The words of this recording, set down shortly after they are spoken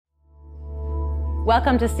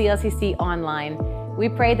Welcome to CLCC Online. We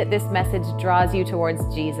pray that this message draws you towards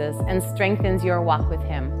Jesus and strengthens your walk with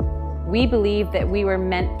Him. We believe that we were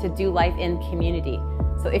meant to do life in community.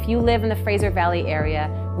 So if you live in the Fraser Valley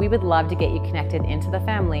area, we would love to get you connected into the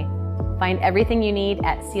family. Find everything you need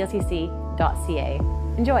at clcc.ca.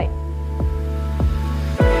 Enjoy.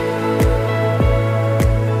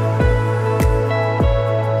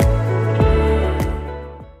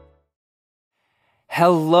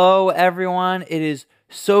 Hello, everyone. It is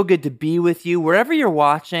so good to be with you. Wherever you're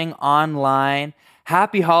watching online,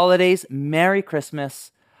 happy holidays, Merry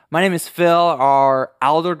Christmas. My name is Phil, our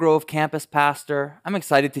Aldergrove campus pastor. I'm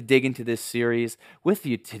excited to dig into this series with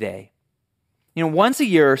you today. Once a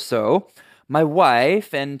year or so, my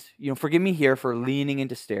wife, and forgive me here for leaning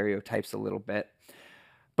into stereotypes a little bit,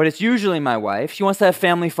 but it's usually my wife, she wants to have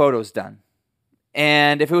family photos done.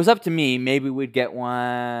 And if it was up to me, maybe we'd get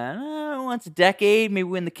one once a decade, maybe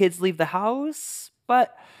when the kids leave the house.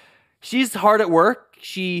 But she's hard at work.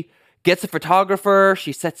 She gets a photographer,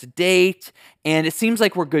 she sets a date, and it seems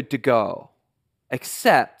like we're good to go.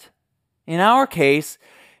 Except, in our case,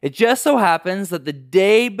 it just so happens that the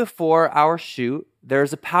day before our shoot,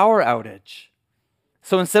 there's a power outage.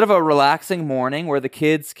 So instead of a relaxing morning where the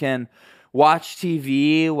kids can watch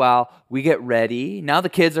TV while we get ready, now the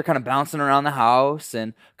kids are kind of bouncing around the house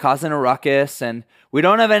and causing a ruckus, and we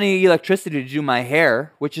don't have any electricity to do my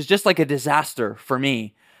hair, which is just like a disaster for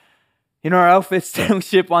me. Our outfits don't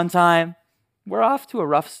ship on time. We're off to a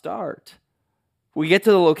rough start. We get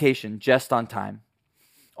to the location just on time,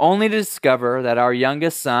 only to discover that our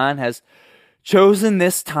youngest son has chosen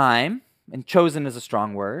this time, and chosen is a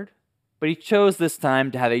strong word, but he chose this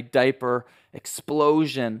time to have a diaper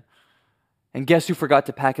explosion. And guess who forgot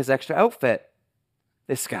to pack his extra outfit?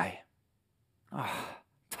 This guy.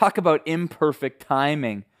 Talk about imperfect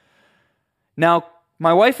timing. Now,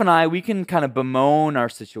 my wife and I, we can kind of bemoan our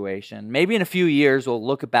situation. Maybe in a few years, we'll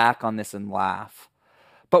look back on this and laugh.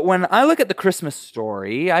 But when I look at the Christmas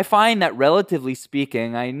story, I find that relatively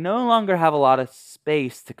speaking, I no longer have a lot of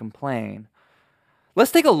space to complain.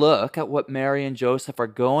 Let's take a look at what Mary and Joseph are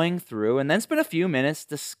going through and then spend a few minutes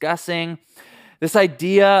discussing this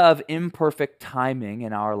idea of imperfect timing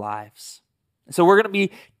in our lives. So we're going to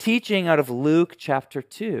be teaching out of Luke chapter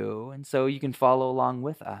 2, and so you can follow along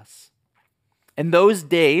with us. In those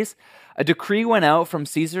days, a decree went out from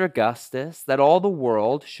Caesar Augustus that all the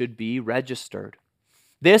world should be registered.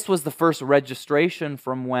 This was the first registration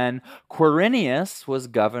from when Quirinius was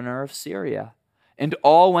governor of Syria, and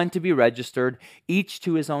all went to be registered, each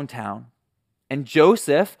to his own town. And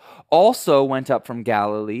Joseph also went up from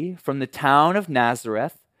Galilee, from the town of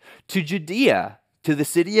Nazareth, to Judea, to the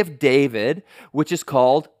city of David, which is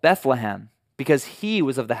called Bethlehem, because he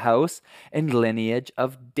was of the house and lineage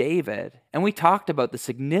of David. And we talked about the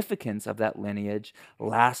significance of that lineage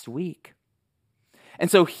last week. And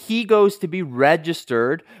so he goes to be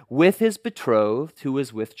registered with his betrothed, who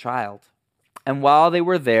was with child. And while they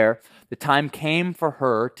were there, the time came for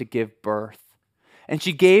her to give birth. And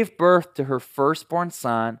she gave birth to her firstborn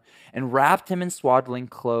son and wrapped him in swaddling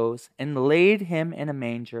clothes and laid him in a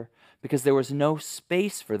manger because there was no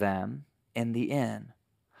space for them in the inn.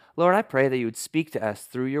 Lord, I pray that you would speak to us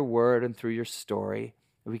through your word and through your story,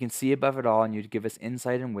 that we can see above it all and you'd give us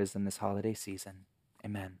insight and wisdom this holiday season.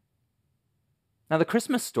 Amen. Now, the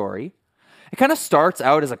Christmas story, it kind of starts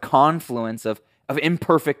out as a confluence of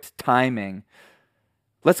imperfect timing.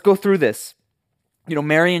 Let's go through this.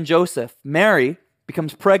 Mary and Joseph. Mary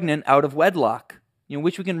becomes pregnant out of wedlock,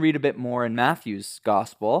 which we can read a bit more in Matthew's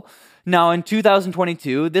gospel. Now, in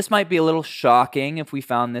 2022, this might be a little shocking if we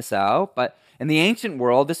found this out, but in the ancient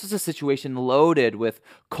world, this was a situation loaded with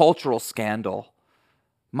cultural scandal.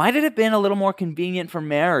 Might it have been a little more convenient for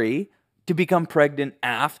Mary to become pregnant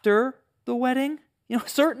after the wedding?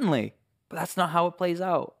 Certainly, but that's not how it plays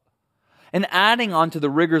out. And adding on to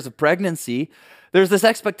the rigors of pregnancy, there's this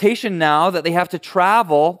expectation now that they have to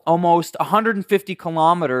travel almost 150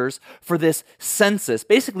 kilometers for this census,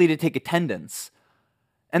 basically to take attendance.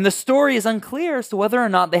 And the story is unclear as to whether or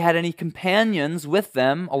not they had any companions with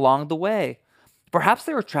them along the way. Perhaps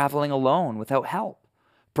they were traveling alone without help.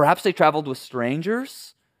 Perhaps they traveled with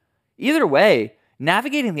strangers. Either way,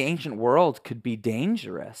 navigating the ancient world could be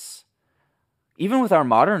dangerous. Even with our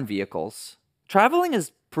modern vehicles, traveling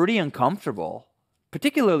is pretty uncomfortable,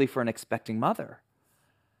 particularly for an expecting mother.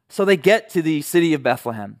 So they get to the city of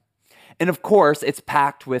Bethlehem. And of course, it's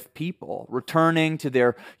packed with people returning to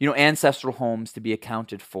their, ancestral homes to be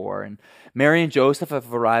accounted for. And Mary and Joseph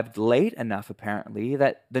have arrived late enough, apparently,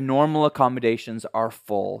 that the normal accommodations are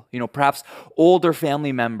full. Perhaps older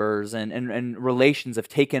family members and relations have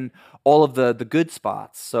taken all of the good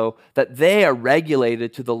spots so that they are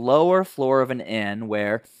regulated to the lower floor of an inn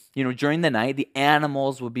where, during the night, the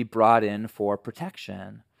animals will be brought in for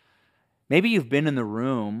protection. Maybe you've been in the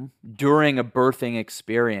room during a birthing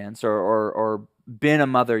experience or been a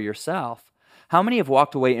mother yourself. How many have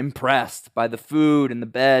walked away impressed by the food and the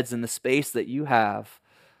beds and the space that you have?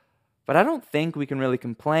 But I don't think we can really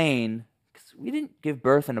complain because we didn't give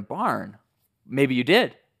birth in a barn. Maybe you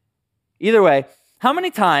did. Either way, how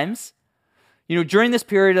many times, during this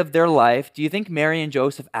period of their life, do you think Mary and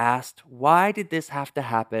Joseph asked, why did this have to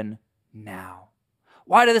happen now?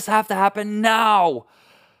 Why did this have to happen now?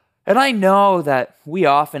 And I know that we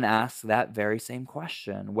often ask that very same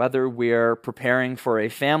question, whether we're preparing for a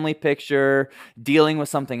family picture, dealing with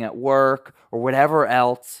something at work, or whatever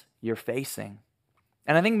else you're facing.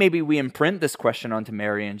 And I think maybe we imprint this question onto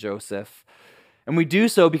Mary and Joseph. And we do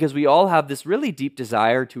so because we all have this really deep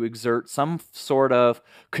desire to exert some sort of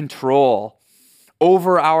control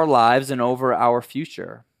over our lives and over our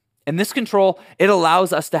future. And this control, it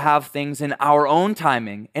allows us to have things in our own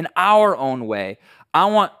timing, in our own way. I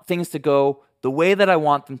want things to go the way that I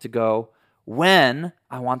want them to go, when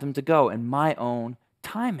I want them to go, in my own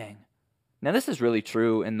timing. Now, this is really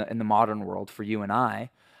true in the modern world for you and I,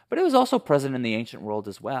 but it was also present in the ancient world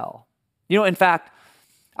as well. In fact,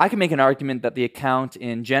 I can make an argument that the account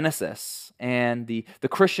in Genesis and the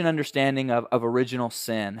Christian understanding of original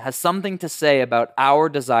sin has something to say about our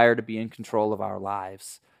desire to be in control of our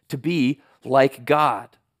lives, to be like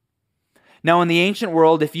God. Now, in the ancient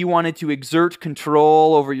world, if you wanted to exert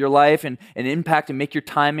control over your life and impact and make your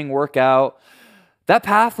timing work out, that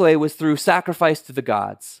pathway was through sacrifice to the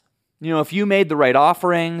gods. If you made the right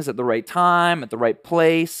offerings at the right time, at the right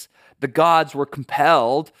place, the gods were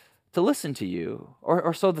compelled to listen to you,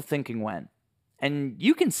 or so the thinking went. And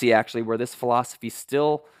you can see actually where this philosophy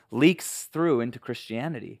still leaks through into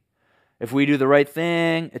Christianity. If we do the right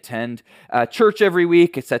thing, attend church every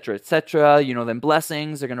week, etc., then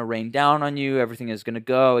blessings are going to rain down on you. Everything is going to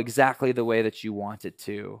go exactly the way that you want it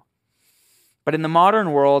to. But in the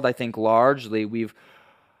modern world, I think largely we've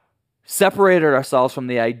separated ourselves from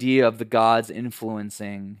the idea of the gods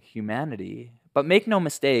influencing humanity. But make no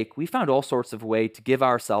mistake, we found all sorts of ways to give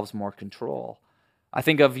ourselves more control. I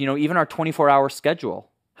think of, even our 24-hour schedule.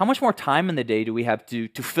 How much more time in the day do we have to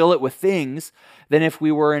fill it with things than if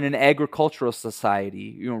we were in an agricultural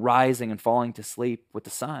society, rising and falling to sleep with the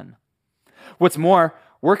sun? What's more,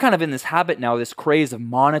 we're kind of in this habit now, this craze of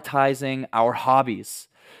monetizing our hobbies,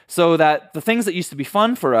 so that the things that used to be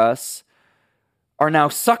fun for us are now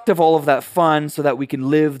sucked of all of that fun so that we can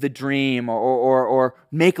live the dream or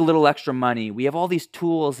make a little extra money. We have all these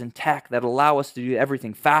tools and tech that allow us to do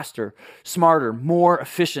everything faster, smarter, more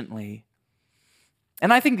efficiently.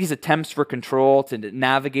 And I think these attempts for control to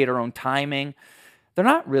navigate our own timing, they're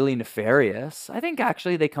not really nefarious. I think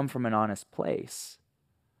actually they come from an honest place.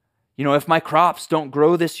 If my crops don't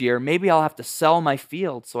grow this year, maybe I'll have to sell my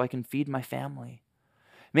field so I can feed my family.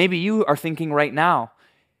 Maybe you are thinking right now,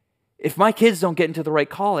 if my kids don't get into the right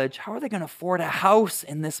college, how are they going to afford a house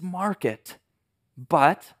in this market?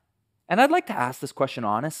 But, and I'd like to ask this question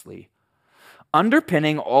honestly,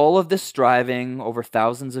 underpinning all of this striving over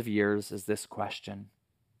thousands of years is this question.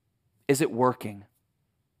 Is it working?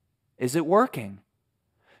 Is it working?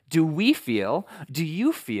 Do you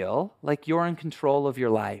feel like you're in control of your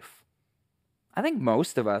life? I think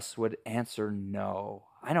most of us would answer no.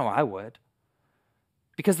 I know I would.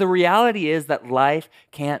 Because the reality is that life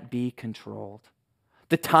can't be controlled.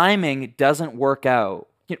 The timing doesn't work out.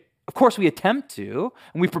 Of course, we attempt to,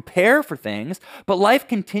 and we prepare for things, but life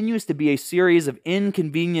continues to be a series of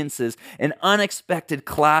inconveniences and unexpected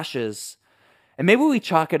clashes. And maybe we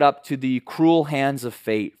chalk it up to the cruel hands of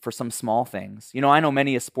fate for some small things. I know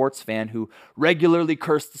many a sports fan who regularly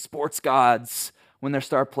curse the sports gods when their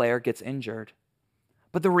star player gets injured.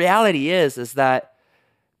 But the reality is that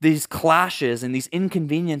these clashes and these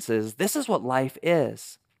inconveniences, this is what life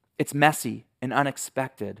is. It's messy and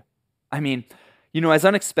unexpected. As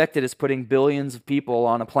unexpected as putting billions of people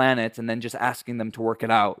on a planet and then just asking them to work it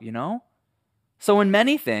out, So in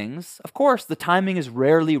many things, of course, the timing is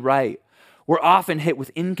rarely right. We're often hit with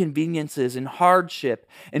inconveniences and hardship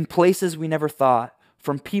in places we never thought,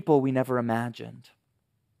 from people we never imagined.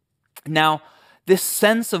 Now, this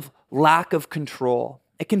sense of lack of control,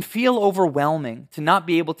 it can feel overwhelming to not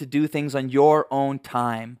be able to do things on your own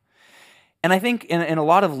time. And I think in a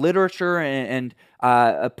lot of literature and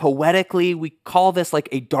poetically, we call this like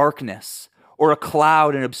a darkness or a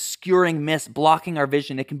cloud, an obscuring mist blocking our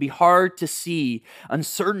vision. It can be hard to see.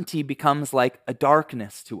 Uncertainty becomes like a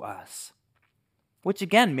darkness to us, which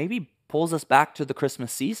again, maybe pulls us back to the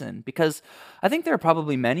Christmas season, because I think there are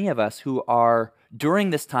probably many of us who are, during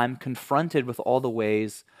this time, confronted with all the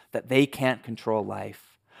ways that they can't control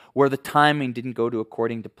life, where the timing didn't go to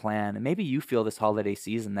according to plan. And maybe you feel this holiday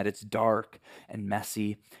season that it's dark and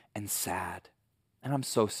messy and sad. And I'm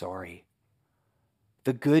so sorry.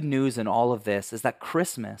 The good news in all of this is that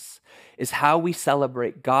Christmas is how we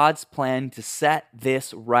celebrate God's plan to set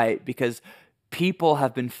this right, because people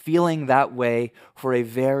have been feeling that way for a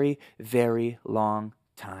very, very long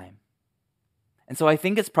time. And so I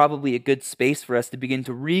think it's probably a good space for us to begin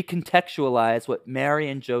to recontextualize what Mary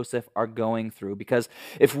and Joseph are going through. Because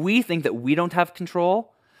if we think that we don't have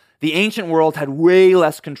control, the ancient world had way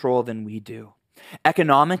less control than we do.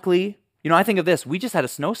 Economically, I think of this. We just had a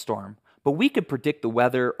snowstorm, but we could predict the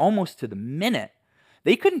weather almost to the minute.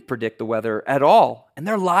 They couldn't predict the weather at all, and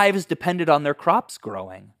their lives depended on their crops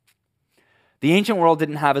growing. The ancient world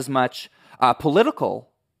didn't have as much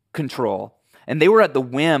political control, and they were at the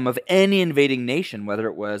whim of any invading nation, whether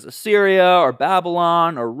it was Assyria or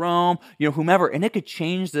Babylon or Rome, whomever, and it could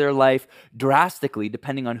change their life drastically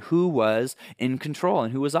depending on who was in control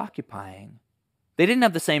and who was occupying. They didn't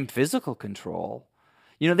have the same physical control.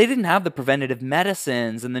 They didn't have the preventative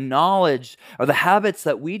medicines and the knowledge or the habits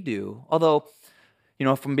that we do. Although,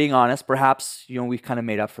 if I'm being honest, perhaps, we've kind of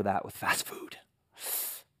made up for that with fast food.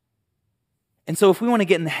 And so if we want to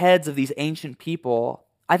get in the heads of these ancient people,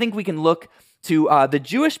 I think we can look to the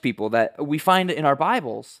Jewish people that we find in our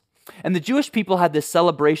Bibles. And the Jewish people had this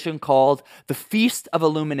celebration called the Feast of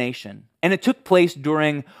Illumination. And it took place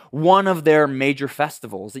during one of their major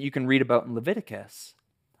festivals that you can read about in Leviticus.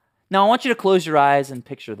 Now, I want you to close your eyes and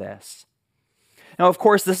picture this. Now, of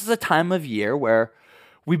course, this is a time of year where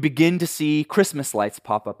we begin to see Christmas lights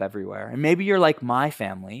pop up everywhere. And maybe you're like my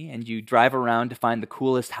family and you drive around to find the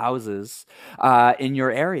coolest houses in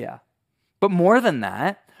your area. But more than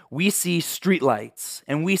that, we see streetlights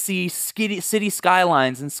and we see city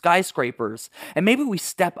skylines and skyscrapers. And maybe we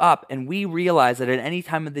step up and we realize that at any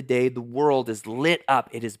time of the day, the world is lit up,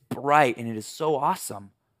 it is bright, and it is so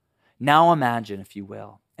awesome. Now imagine, if you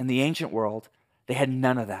will, in the ancient world, they had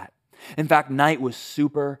none of that. In fact, night was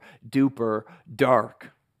super duper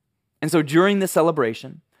dark. And so during the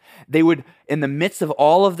celebration, they would, in the midst of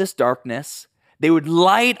all of this darkness, they would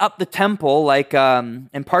light up the temple like,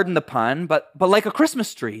 and pardon the pun, but like a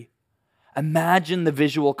Christmas tree. Imagine the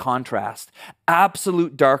visual contrast.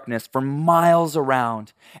 Absolute darkness for miles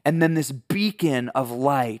around, and then this beacon of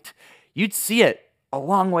light. You'd see it a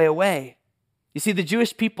long way away. You see, the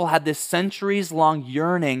Jewish people had this centuries-long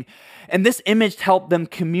yearning, and this image helped them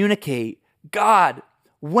communicate, God,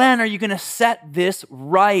 when are you going to set this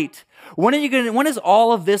right? When is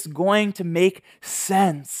all of this going to make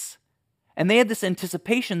sense? And they had this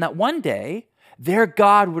anticipation that one day their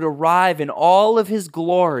God would arrive in all of his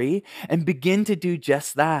glory and begin to do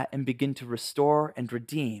just that and begin to restore and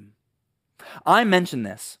redeem. I mention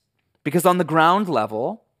this because on the ground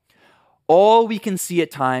level, all we can see at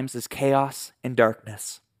times is chaos and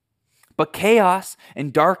darkness. But chaos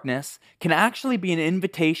and darkness can actually be an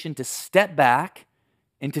invitation to step back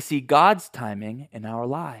and to see God's timing in our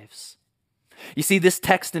lives. You see, this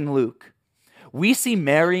text in Luke, we see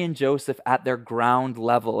Mary and Joseph at their ground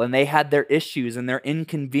level, and they had their issues and their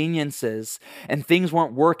inconveniences, and things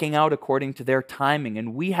weren't working out according to their timing.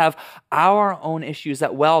 And we have our own issues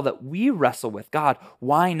that we wrestle with. God,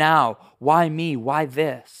 why now? Why me? Why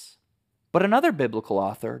this? But another biblical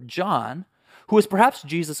author, John, who was perhaps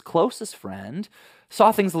Jesus' closest friend,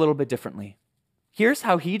 saw things a little bit differently. Here's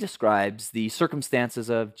how he describes the circumstances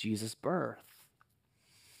of Jesus' birth.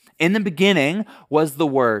 In the beginning was the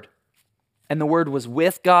Word, and the Word was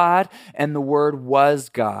with God, and the Word was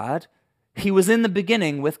God. He was in the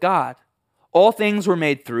beginning with God. All things were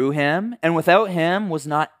made through him, and without him was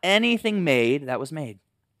not anything made that was made.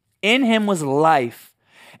 In him was life,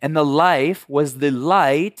 and the life was the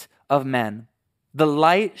light of men. The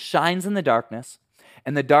light shines in the darkness,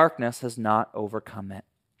 and the darkness has not overcome it.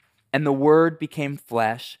 And the Word became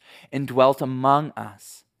flesh and dwelt among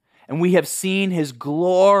us. And we have seen his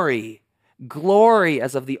glory, glory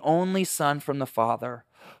as of the only Son from the Father,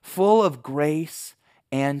 full of grace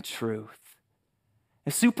and truth.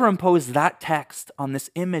 And superimpose that text on this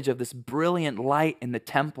image of this brilliant light in the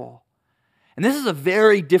temple. And this is a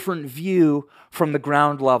very different view from the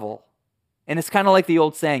ground level. And it's kind of like the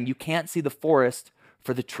old saying, you can't see the forest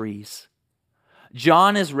for the trees.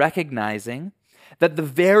 John is recognizing that the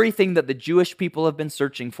very thing that the Jewish people have been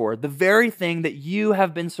searching for, the very thing that you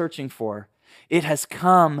have been searching for, it has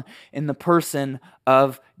come in the person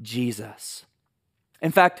of Jesus.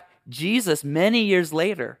 In fact, Jesus, many years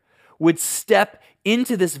later, would step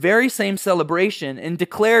into this very same celebration and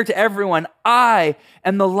declare to everyone, "I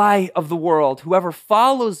am the light of the world. Whoever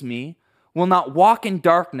follows me will not walk in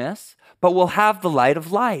darkness, but will have the light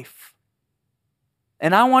of life."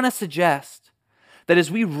 And I want to suggest that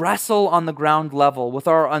as we wrestle on the ground level with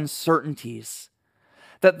our uncertainties,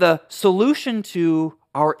 that the solution to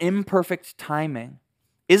our imperfect timing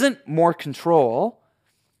isn't more control,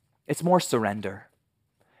 it's more surrender.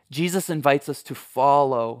 Jesus invites us to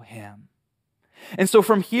follow him. And so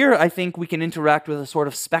from here, I think we can interact with a sort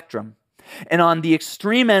of spectrum. And on the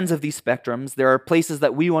extreme ends of these spectrums, there are places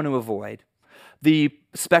that we want to avoid. The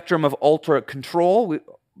spectrum of ultra control,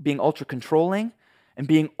 being ultra controlling, and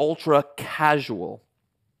being ultra casual.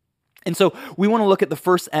 And so we want to look at the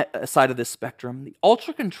first side of this spectrum. The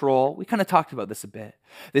ultra control, we kind of talked about this a bit.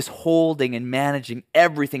 This holding and managing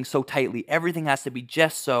everything so tightly. Everything has to be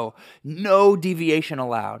just so. No deviation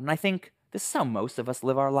allowed. And I think this is how most of us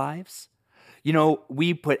live our lives. You know,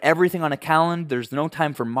 we put everything on a calendar. There's no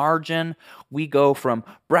time for margin. We go from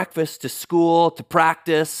breakfast to school to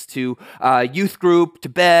practice to youth group to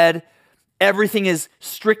bed. Everything is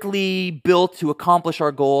strictly built to accomplish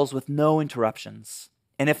our goals with no interruptions.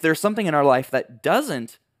 And if there's something in our life that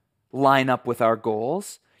doesn't line up with our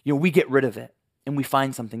goals, we get rid of it and we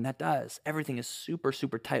find something that does. Everything is super,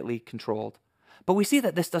 super tightly controlled. But we see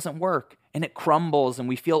that this doesn't work and it crumbles and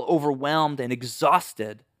we feel overwhelmed and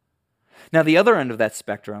exhausted. Now, the other end of that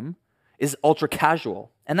spectrum is ultra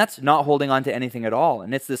casual, and that's not holding on to anything at all.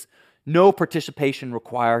 And it's this no participation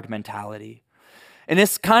required mentality. And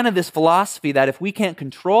it's kind of this philosophy that if we can't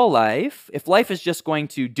control life, if life is just going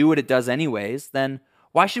to do what it does anyways, then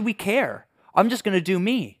why should we care? I'm just going to do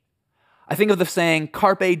me. I think of the saying,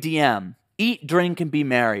 carpe diem, eat, drink, and be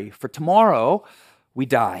merry, for tomorrow we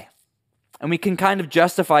die. And we can kind of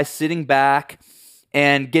justify sitting back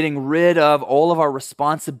and getting rid of all of our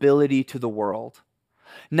responsibility to the world.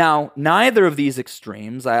 Now, neither of these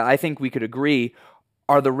extremes, I think we could agree,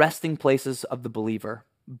 are the resting places of the believer.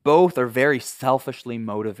 Both are very selfishly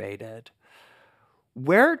motivated.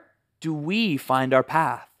 Where do we find our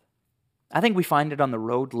path? I think we find it on the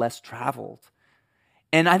road less traveled.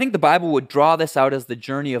 And I think the Bible would draw this out as the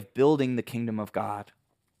journey of building the kingdom of God.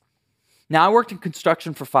 Now, I worked in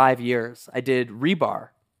construction for 5 years. I did rebar.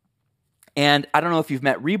 And I don't know if you've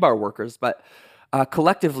met rebar workers, but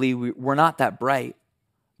collectively, we're not that bright.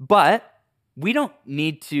 But we don't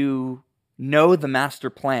need to know the master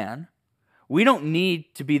plan. We don't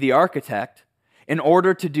need to be the architect in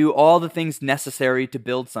order to do all the things necessary to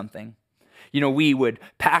build something. We would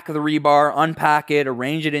pack the rebar, unpack it,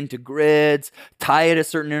 arrange it into grids, tie it at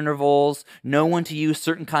certain intervals, know when to use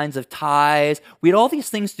certain kinds of ties. We had all these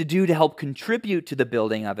things to do to help contribute to the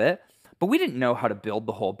building of it, but we didn't know how to build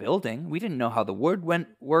the whole building. We didn't know how the wood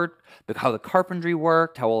worked, how the carpentry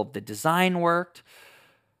worked, how all of the design worked.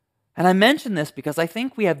 And I mention this because I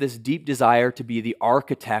think we have this deep desire to be the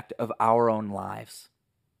architect of our own lives,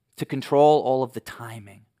 to control all of the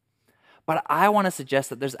timing. But I want to suggest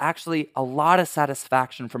that there's actually a lot of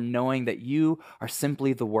satisfaction from knowing that you are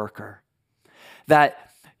simply the worker,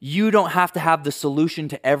 that you don't have to have the solution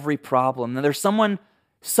to every problem. And there's someone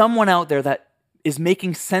out there that is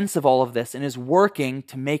making sense of all of this and is working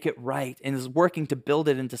to make it right and is working to build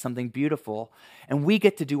it into something beautiful. And we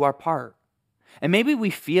get to do our part. And maybe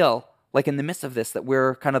we feel like in the midst of this that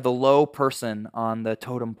we're kind of the low person on the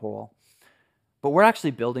totem pole, but we're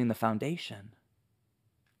actually building the foundation.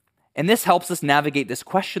 And this helps us navigate this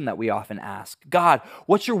question that we often ask. God,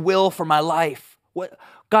 what's your will for my life?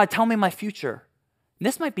 God, tell me my future. And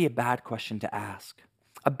this might be a bad question to ask.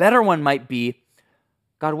 A better one might be,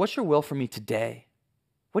 God, what's your will for me today?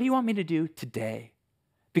 What do you want me to do today?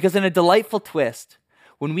 Because in a delightful twist,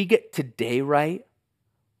 when we get today right,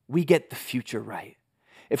 we get the future right.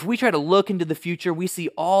 If we try to look into the future, we see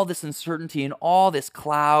all this uncertainty and all this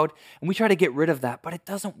cloud, and we try to get rid of that, but it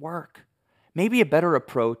doesn't work. Maybe a better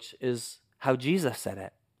approach is how Jesus said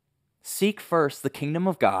it. Seek first the kingdom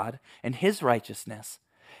of God and his righteousness,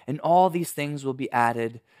 and all these things will be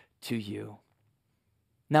added to you.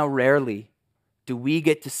 Now, rarely do we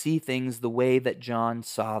get to see things the way that John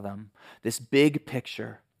saw them, this big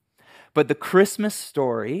picture. But the Christmas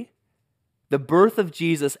story, the birth of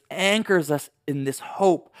Jesus, anchors us in this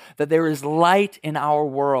hope that there is light in our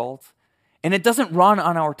world. And it doesn't run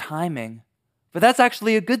on our timing, but that's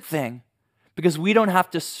actually a good thing. Because we don't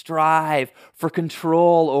have to strive for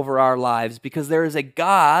control over our lives, because there is a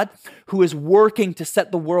God who is working to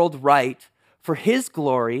set the world right for His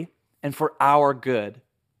glory and for our good.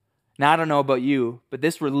 Now, I don't know about you, but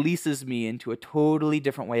this releases me into a totally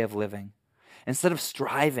different way of living. Instead of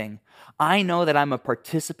striving, I know that I'm a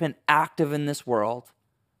participant active in this world,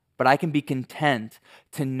 but I can be content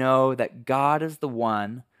to know that God is the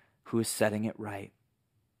one who is setting it right.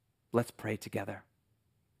 Let's pray together.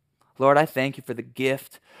 Lord, I thank you for the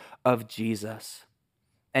gift of Jesus.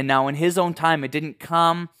 And now in His own time, it didn't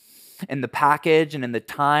come in the package and in the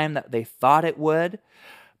time that they thought it would,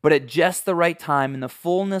 but at just the right time, in the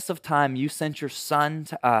fullness of time, you sent your Son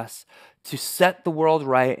to us to set the world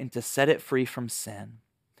right and to set it free from sin.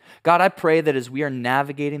 God, I pray that as we are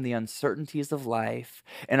navigating the uncertainties of life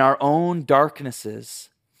and our own darknesses,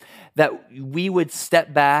 that we would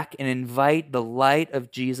step back and invite the light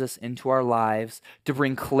of Jesus into our lives to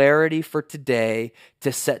bring clarity for today,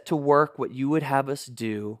 to set to work what you would have us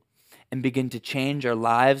do, and begin to change our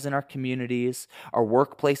lives and our communities, our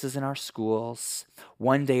workplaces and our schools,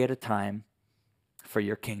 one day at a time for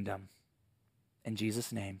your kingdom. In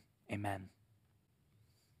Jesus' name, amen.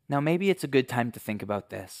 Now, maybe it's a good time to think about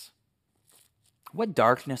this. What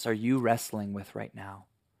darkness are you wrestling with right now?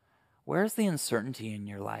 Where's the uncertainty in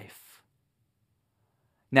your life?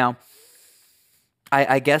 Now,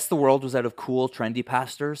 I guess the world was out of cool, trendy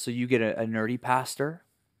pastors, so you get a nerdy pastor.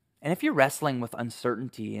 And if you're wrestling with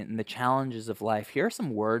uncertainty and the challenges of life, here are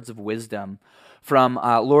some words of wisdom from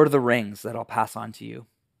Lord of the Rings that I'll pass on to you.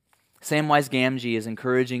 Samwise Gamgee is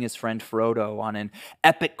encouraging his friend Frodo on an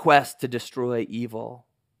epic quest to destroy evil.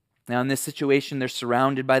 Now, in this situation, they're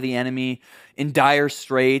surrounded by the enemy, in dire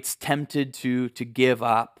straits, tempted to give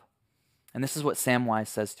up. And this is what Samwise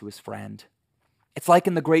says to his friend. It's like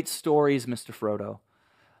in the great stories, Mr. Frodo,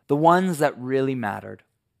 the ones that really mattered.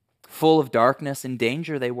 Full of darkness and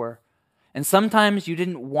danger they were. And sometimes you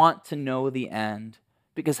didn't want to know the end,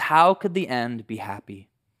 because how could the end be happy?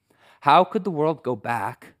 How could the world go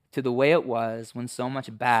back to the way it was when so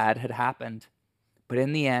much bad had happened? But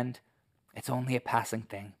in the end, it's only a passing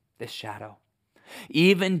thing, this shadow.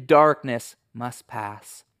 Even darkness must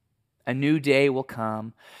pass. A new day will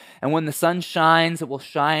come, and when the sun shines, it will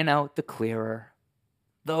shine out the clearer.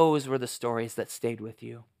 Those were the stories that stayed with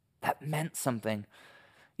you, that meant something,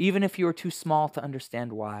 even if you were too small to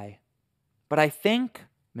understand why. But I think,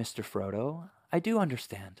 Mr. Frodo, I do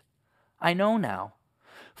understand. I know now.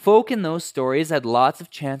 Folk in those stories had lots of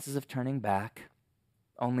chances of turning back,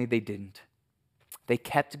 only they didn't. They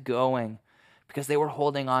kept going because they were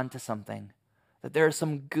holding on to something, that there is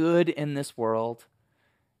some good in this world,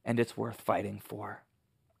 and it's worth fighting for.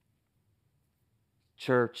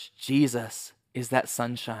 Church, Jesus is that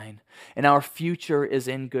sunshine, and our future is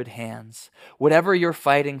in good hands. Whatever you're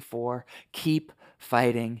fighting for, keep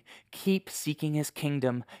fighting. Keep seeking His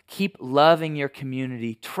kingdom. Keep loving your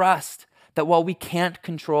community. Trust that while we can't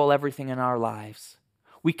control everything in our lives,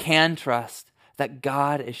 we can trust that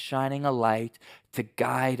God is shining a light to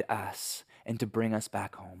guide us and to bring us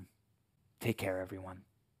back home. Take care, everyone.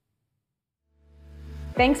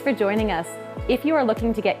 Thanks for joining us. If you are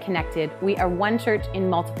looking to get connected, we are one church in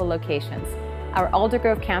multiple locations. Our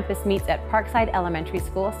Aldergrove campus meets at Parkside Elementary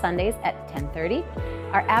School Sundays at 10:30.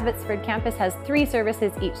 Our Abbotsford campus has 3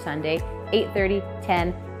 services each Sunday, 8:30,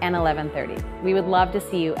 10, and 11:30. We would love to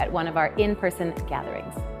see you at one of our in-person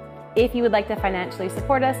gatherings. If you would like to financially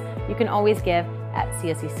support us, you can always give at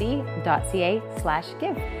csec.ca/give.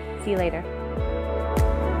 See you later.